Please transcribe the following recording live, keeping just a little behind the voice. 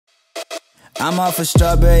I'm off a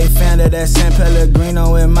strawberry Fanta, that San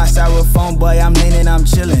Pellegrino in my styrofoam, boy, I'm leaning, I'm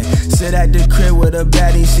chillin'. Sit at the crib with a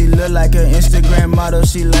baddie, she look like an Instagram model,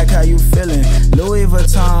 she like how you feelin'. Louis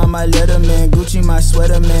Vuitton, my Letterman, Gucci, my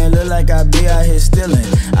sweater, man, look like I be out here stealing.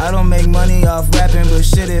 I don't make money off rapping, but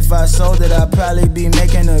shit, if I sold it, I'd probably be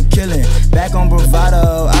making a killing. Back on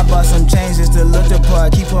bravado, I bought some chains just to look the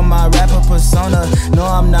part, keep on my rapper persona. No,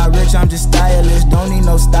 I'm not rich, I'm just stylish, don't need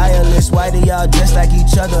no stylist. Why do y'all dress like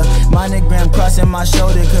each other? Monogram crossing my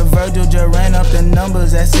shoulder, cause Virgil just ran up the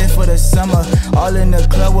numbers, that's it for the summer. All in the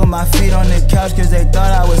club with my feet on the couch, cause they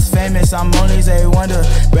thought I was famous, I'm only a wonder.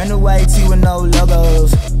 Brand new white tee with no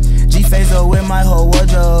logos, G-Phaser with my whole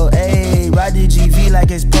wardrobe. Ayy, ride the GV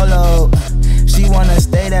like it's polo. She wanna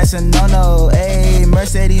stay, that's a no-no. Ayy,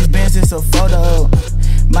 Mercedes Benz, it's a photo.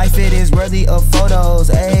 My fit is worthy of photos.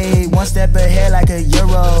 Ayy, one step ahead like a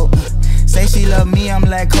Euro. Say she love me, I'm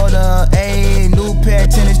like, hold up. Ayy, new pair,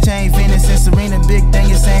 tennis chain, Venus and Serena. Big thing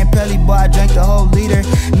is saying Pelly, boy, I drank the whole liter.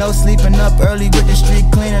 No sleeping up early with the street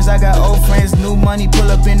cleaners. I got old friends, new money, pull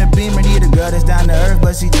up in the Beamer. Need a girl that's down to earth,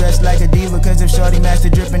 but she dressed like a diva. Cause if shorty master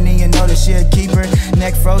dripping, then you know that she a keeper.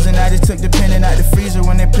 Neck frozen, I just took the pendant out the freezer.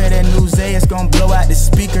 When they play that new Zay, it's gon' blow out the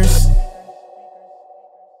speakers.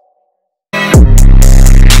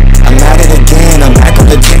 I'm at it again, I'm back on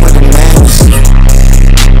the team with the mans.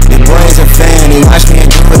 The boy is a fan, he watch me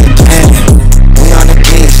and do it again. We on the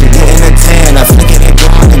beach, she getting a tan, I flick it and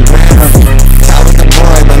go on the ground. Out with the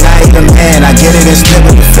boy, but now he the man, I get it and split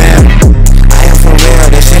with the fam. I am for real,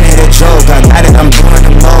 this shit ain't a joke, I got it, I'm doing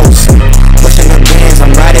the most. Pushing the bins,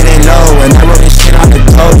 I'm riding it low, and I wrote this shit on the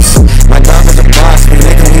coast. My dog is a boss, we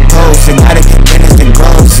making me post, and gotta get business to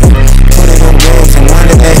gross. Put it in waves and one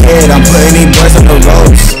in the head, I'm putting these boys on the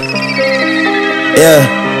ropes. Yeah,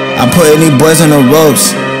 I'm putting these boys on the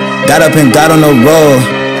ropes. Got up and got on the road.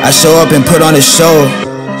 I show up and put on a show.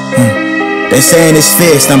 They saying it's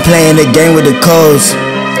fixed, I'm playing the game with the codes.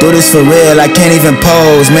 Do this for real, I can't even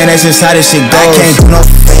pose. Man, that's just how this shit goes. I can't do no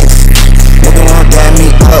face, nigga won't dab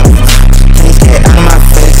me up. Please get out of my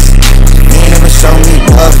face, you ain't never show me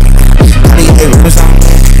up. How do you hate rims on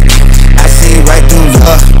me? I see right through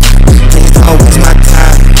ya. Please don't waste my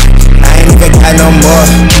time, I ain't even got no more.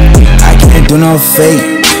 I can't do no fake,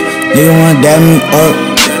 nigga won't dab me up.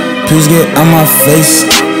 Please get out my face,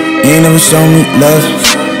 you ain't never show me love.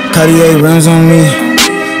 Cartier rims on me,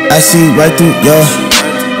 I see right through y'all.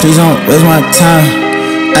 Please don't waste my time,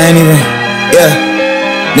 I ain't even, yeah.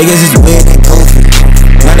 Niggas is weird and goofy,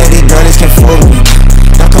 none of these girls can fool me.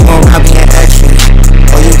 Don't come around being extra,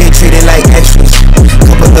 or you get treated like extras.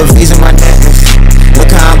 Couple of V's in my necklace, look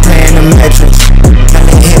how I'm playing the metrics.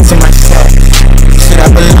 Nothing hits in my set, shit I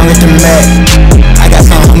belong with the Met. I got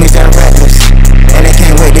some homies that reckless, and they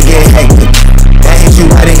can't wait to get hectic. That hit you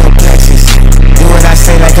right in your plexus. Do what I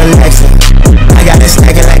say like Alexa. I got it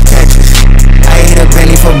stacking like Tetris. I eat a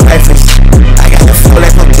Bentley for breakfast. I got the flow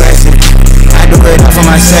like progressive. I do it off of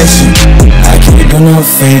my section. I can't do no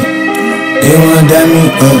fake. They wanna dab me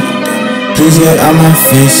up. Please get out my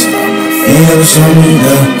face. You ain't never show me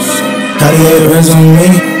love. Cartier rims on me,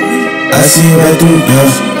 I see right through you.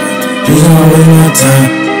 Please don't waste my time,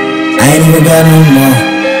 I ain't even got no more.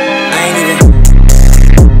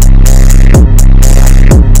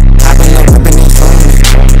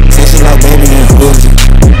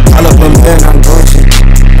 All up in here and I'm Gucci,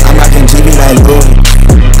 I'm rockin' GB like Louis.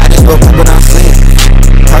 I just woke up but I'm asleep,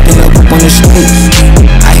 parking up on the street.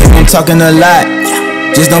 I hear them talking a lot,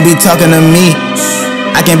 just don't be talking to me.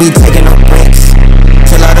 I can't be taking no breaks,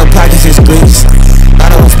 till all the pockets is grease.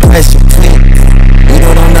 Thought I was pressure, quick, you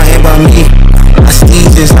don't know nothing about me. My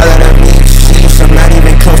steez just all out of reach, sheesh, I'm not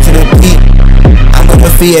even close to the beat. I'm with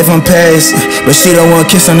a Fiba from Paris, but she don't want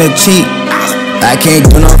a kiss on the cheek. I can't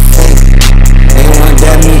do no fake, they wanna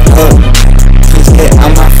dab me up, please get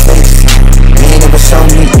out my face.